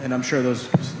 Yeah, and I'm sure those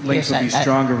links will be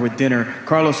stronger with dinner.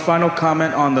 Carlos, final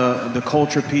comment on the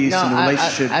culture piece and the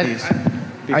relationship piece.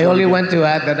 I only want to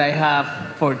add that I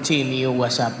have 14 new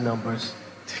WhatsApp numbers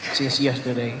since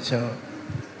yesterday. So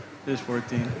there's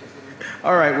 14.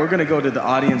 All right, we're going to go to the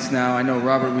audience now. I know,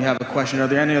 Robert, we have a question. Are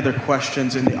there any other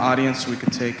questions in the audience? We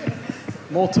could take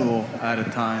multiple at a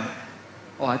time.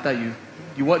 Oh, I thought you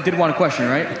did want a question,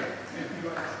 right?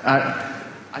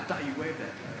 I thought you waved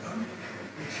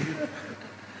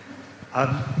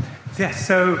that.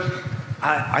 So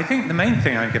I think the main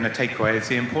thing I'm going to take away is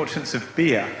the importance of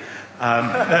beer.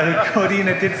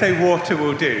 Cordina did say water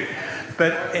will do,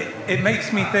 but it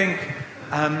makes me think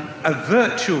a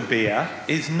virtual beer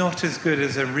is not as good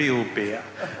as a real beer.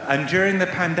 And during the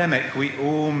pandemic, we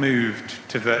all moved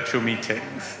to virtual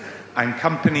meetings. And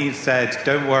companies said,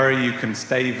 don't worry, you can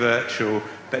stay virtual.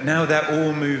 But now they're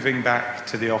all moving back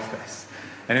to the office.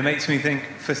 And it makes me think,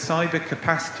 for cyber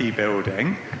capacity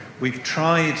building, we've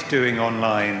tried doing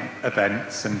online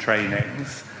events and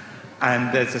trainings,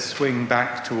 and there's a swing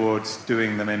back towards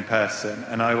doing them in person.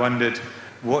 And I wondered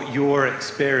what your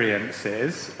experience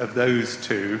is of those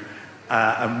two,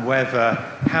 and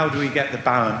how do we get the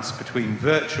balance between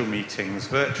virtual meetings,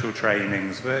 virtual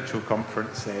trainings, virtual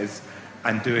conferences,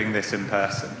 and doing this in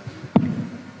person?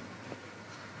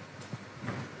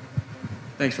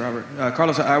 Thanks, Robert.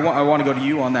 Carlos, I want to go to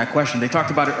you on that question. They talked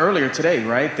about it earlier today,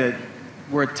 right? That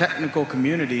we're a technical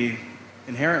community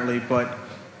inherently, but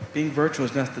being virtual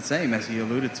is not the same, as he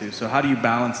alluded to. So how do you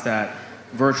balance that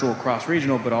virtual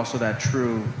cross-regional, but also that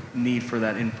true need for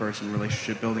that in-person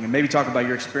relationship building? And maybe talk about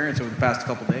your experience over the past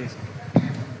couple of days.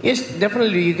 Yes,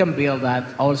 definitely you can build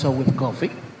that also with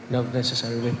coffee, not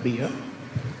necessarily with beer.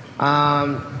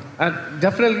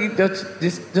 Definitely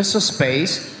this a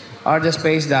space are the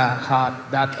space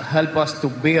that help us to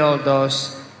build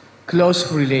those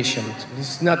close relations.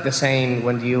 It's not the same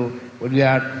when we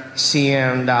are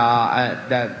seeing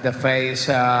the face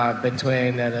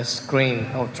between the screen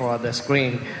or through the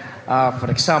screen. For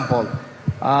example,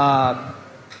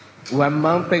 1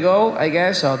 month ago, I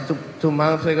guess, or 2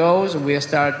 months ago, so we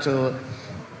start to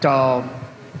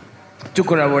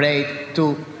collaborate,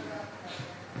 to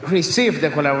receive the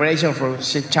collaboration from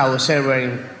Chao server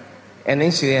in an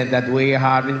incident that we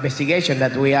have, investigation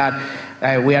that we are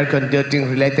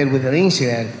conducting related with an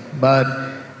incident, but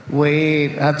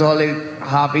we only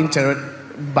have internet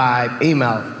by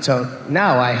email. So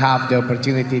now I have the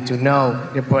opportunity to know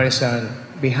the person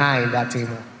behind that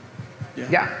email.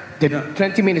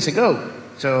 20 minutes ago.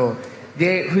 So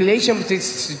the relationship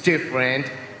is different,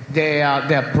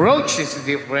 the approach is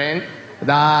different.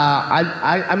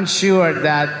 I'm sure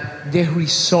that the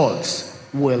results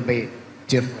will be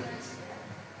different.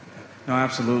 No,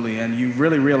 absolutely, and you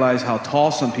really realize how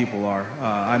tall some people are.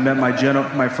 I met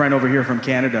my friend over here from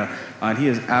Canada, and he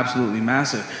is absolutely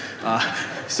massive.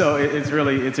 So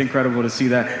it's incredible to see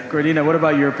that. Gordina, what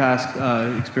about your past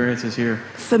experiences here?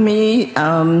 For me,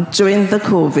 during the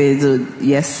COVID,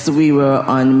 yes, we were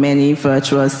on many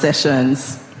virtual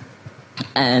sessions,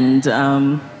 and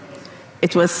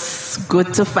it was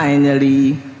good to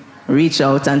finally reach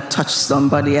out and touch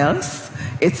somebody else.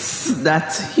 It's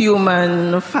that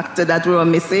human factor that we were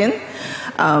missing.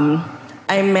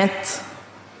 I met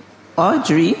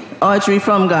Audrey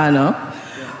from Ghana,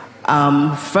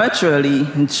 virtually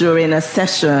during a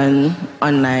session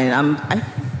online. I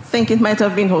think it might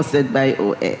have been hosted by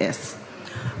OAS.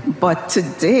 But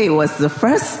today was the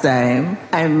first time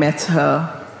I met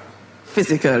her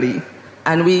physically,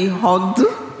 and we hugged.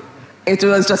 It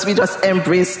was just, we just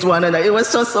embraced one another. It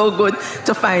was just so good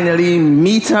to finally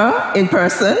meet her in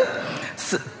person.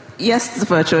 So, yes, the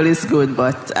virtual is good,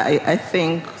 but I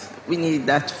think we need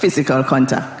that physical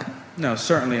contact. No,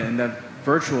 certainly, and that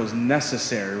virtual is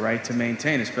necessary, right, to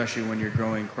maintain, especially when you're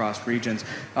growing cross regions.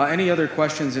 Any other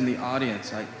questions in the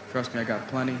audience? Trust me, I got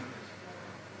plenty.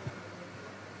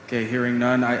 Okay, hearing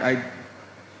none.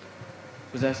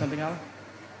 Was that something, Alan?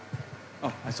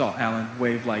 Oh, I saw Alan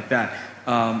wave like that.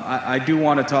 I do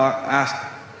want to ask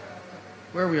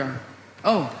where we are.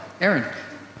 Oh, Aaron,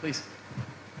 please.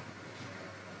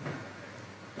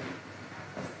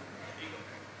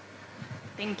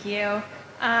 Thank you.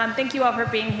 Thank you all for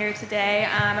being here today.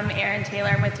 I'm Erin Taylor.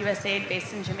 I'm with USAID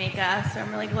based in Jamaica, so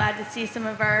I'm really glad to see some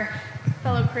of our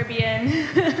fellow Caribbean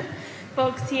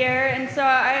folks here. And so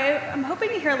I'm hoping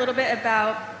to hear a little bit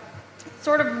about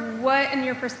sort of what, in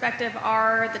your perspective,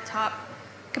 are the top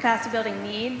capacity building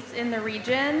needs in the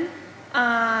region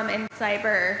in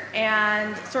cyber,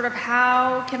 and sort of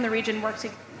how can the region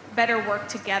better work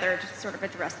together to sort of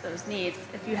address those needs.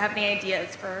 If you have any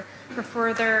ideas for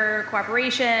further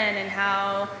cooperation and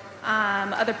how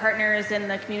other partners in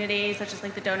the community, such as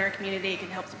like the donor community, can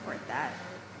help support that.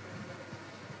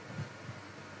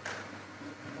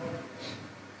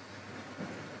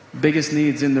 Biggest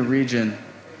needs in the region.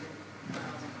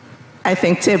 I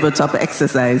think tabletop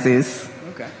exercises.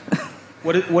 Okay.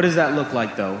 What does that look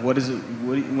like, though?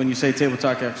 When you say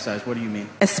tabletop exercise, what do you mean?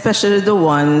 Especially the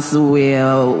ones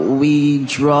where we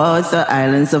draw the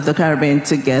islands of the Caribbean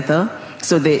together.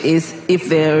 So if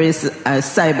there is a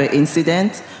cyber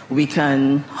incident,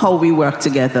 how we work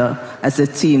together as a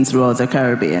team throughout the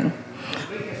Caribbean.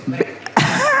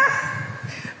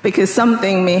 Because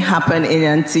something may happen in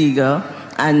Antigua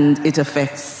and it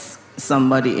affects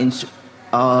somebody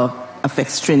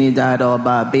affects Trinidad or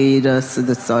Barbados,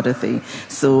 that sort of thing.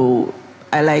 So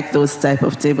I like those type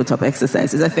of tabletop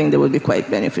exercises. I think they would be quite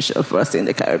beneficial for us in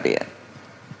the Caribbean.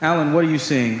 Alan, what are you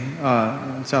seeing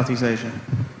in Southeast Asia?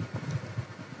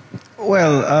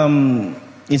 Well,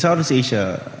 in Southeast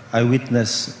Asia, I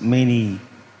witnessed many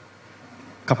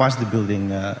capacity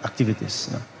building activities,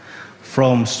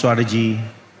 from strategy,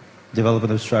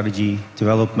 development of strategy,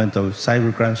 development of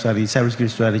cybercrime strategy, cybersecurity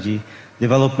strategy,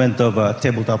 development of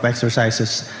tabletop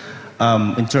exercises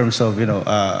in terms of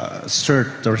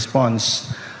CERT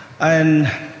response, and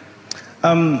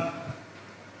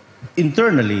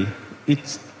internally,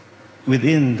 it's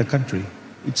within the country.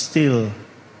 It's still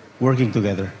working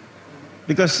together,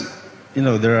 because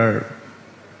there are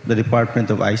the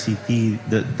Department of ICT,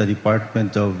 the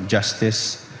Department of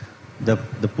Justice, the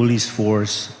police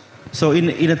force. So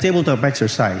in a tabletop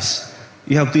exercise,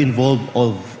 you have to involve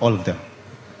all of them,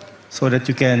 so that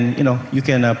you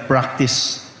can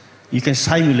practice, you can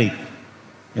simulate.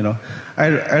 I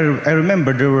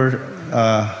remember there were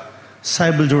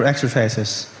cyber door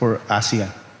exercises for ASEAN,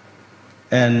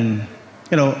 and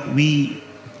we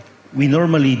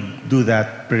normally do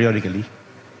that periodically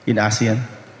in ASEAN.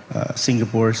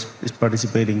 Singapore is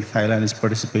participating, Thailand is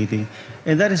participating,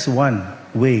 and that is one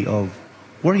way of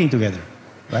working together,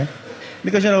 right?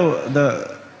 Because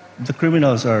the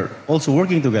criminals are also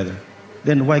working together.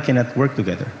 Then why cannot work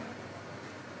together,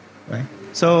 right?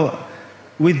 So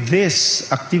with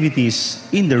these activities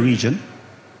in the region,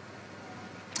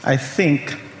 I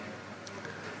think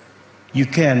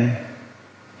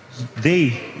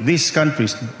these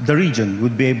countries, the region,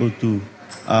 would be able to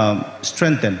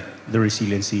strengthen the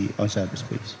resiliency on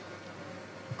cyberspace.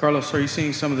 Carlos, are you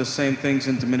seeing some of the same things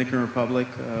in Dominican Republic?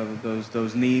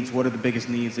 Those needs. What are the biggest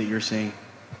needs that you're seeing?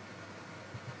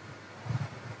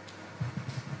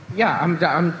 Yeah, I'm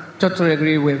totally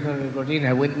agree with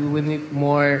Gordina. We need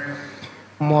more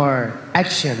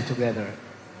action together.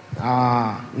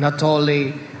 not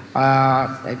only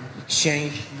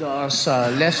exchange those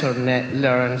lessons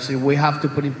learned, we have to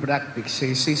put in practice.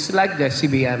 It's like the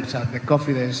CBMs, the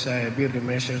confidence building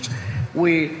measures.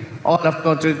 All of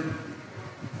countries,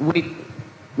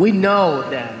 we know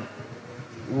them.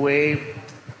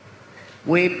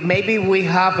 Maybe we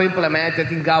have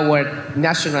implemented in our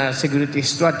national security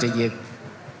strategy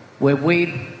where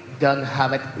we don't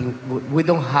have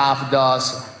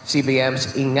those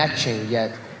CBMs in action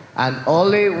yet, and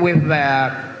only with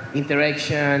the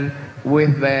interaction,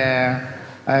 with the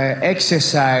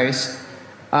exercise,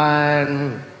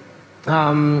 and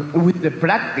with the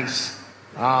practice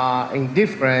in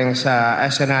different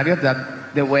scenarios,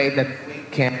 that the way that we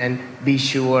can be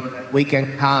sure we can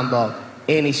handle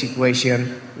any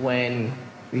situation when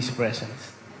it's present.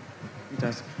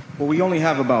 Fantastic. Well, we only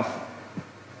have about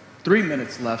 3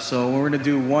 minutes left, so we're going to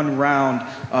do one round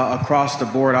across the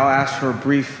board. I'll ask for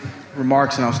brief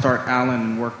remarks, and I'll start Alan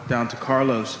and work down to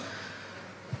Carlos.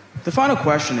 The final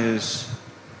question is,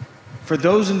 for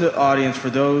those in the audience, for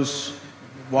those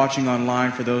watching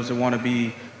online, for those that want to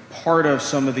be part of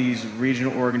some of these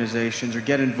regional organizations or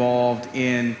get involved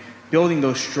in building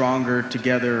those stronger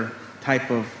together type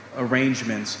of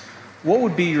arrangements, what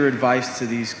would be your advice to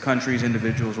these countries,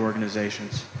 individuals,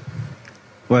 organizations?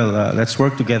 Well, let's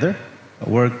work together,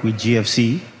 work with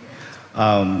GFC.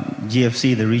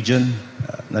 GFC, the region,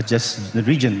 not just the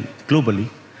region, globally,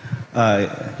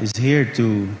 is here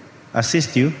to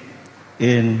assist you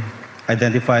in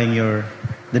identifying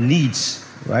the needs,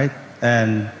 right?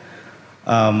 And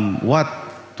what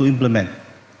to implement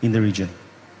in the region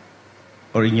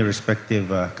or in your respective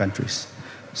countries.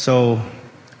 So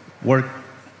work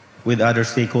with other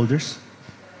stakeholders,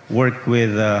 work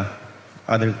with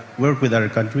other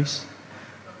countries,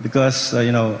 because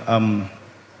the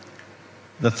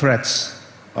threats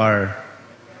are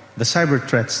the cyber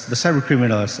threats. The cyber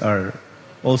criminals are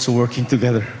also working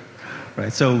together,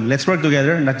 right? So let's work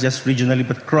together, not just regionally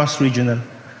but cross-regional,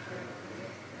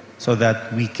 so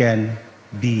that we can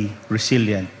be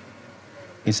resilient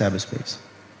in cyberspace.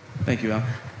 Thank you, Al.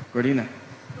 Gordina,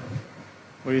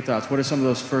 what are your thoughts? What are some of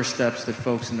those first steps that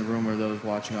folks in the room or those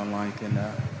watching online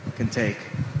can take?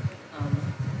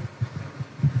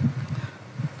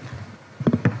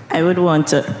 I would want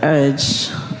to urge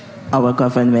our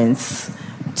governments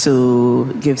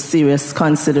to give serious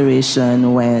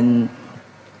consideration when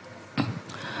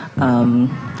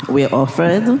we're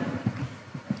offered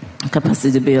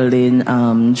capacity building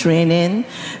training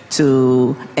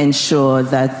to ensure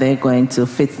that they're going to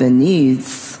fit the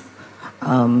needs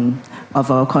of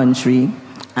our country,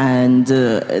 and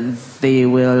they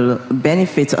will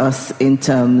benefit us in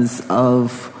terms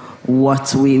of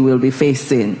what we will be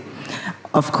facing.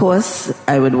 Of course,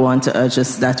 I would want to urge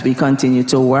us that we continue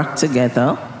to work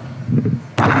together,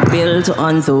 build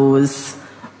on those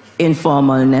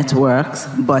informal networks,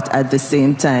 but at the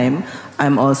same time,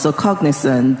 I'm also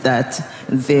cognizant that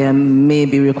there may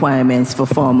be requirements for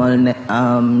formal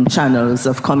channels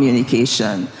of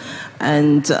communication.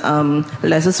 And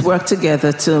let us work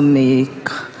together to make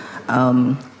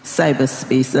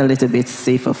cyberspace a little bit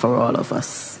safer for all of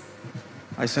us.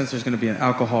 I sense there's going to be an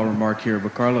alcohol remark here,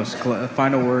 but Carlos,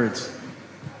 final words.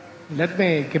 Let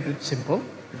me keep it simple.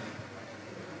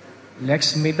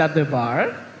 Let's meet at the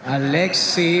bar and let's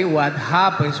see what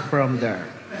happens from there.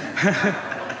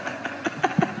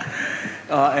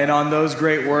 And on those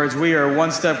great words, we are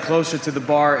one step closer to the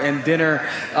bar and dinner.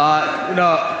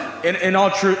 In all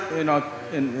truth,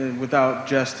 without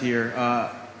jest here,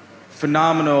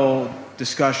 phenomenal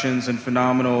discussions and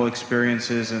phenomenal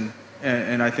experiences, and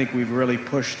I think we've really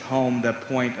pushed home that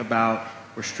point about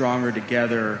we're stronger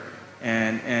together,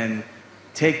 and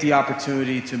take the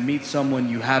opportunity to meet someone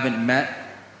you haven't met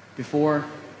before.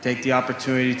 Take the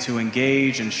opportunity to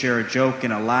engage and share a joke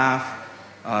and a laugh.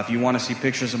 If you want to see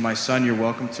pictures of my son, you're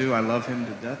welcome to. I love him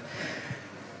to death.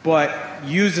 But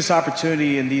use this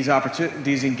opportunity and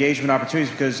these engagement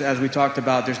opportunities, because as we talked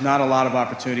about, there's not a lot of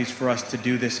opportunities for us to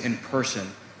do this in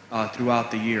person throughout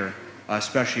the year,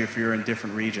 especially if you're in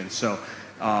different regions. So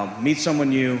meet someone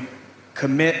new,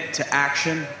 commit to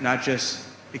action, not just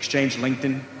exchange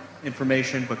LinkedIn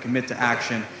information, but commit to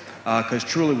action, because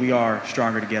truly we are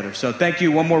stronger together. So thank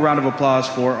you. One more round of applause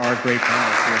for our great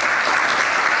panelists here.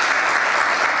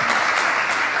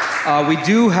 We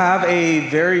do have a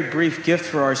very brief gift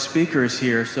for our speakers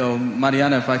here. So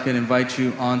Mariana, if I can invite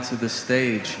you onto the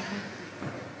stage.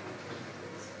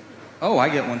 Oh, I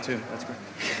get one too. That's great.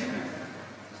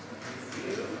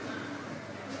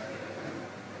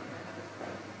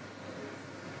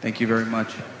 Thank you very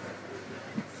much.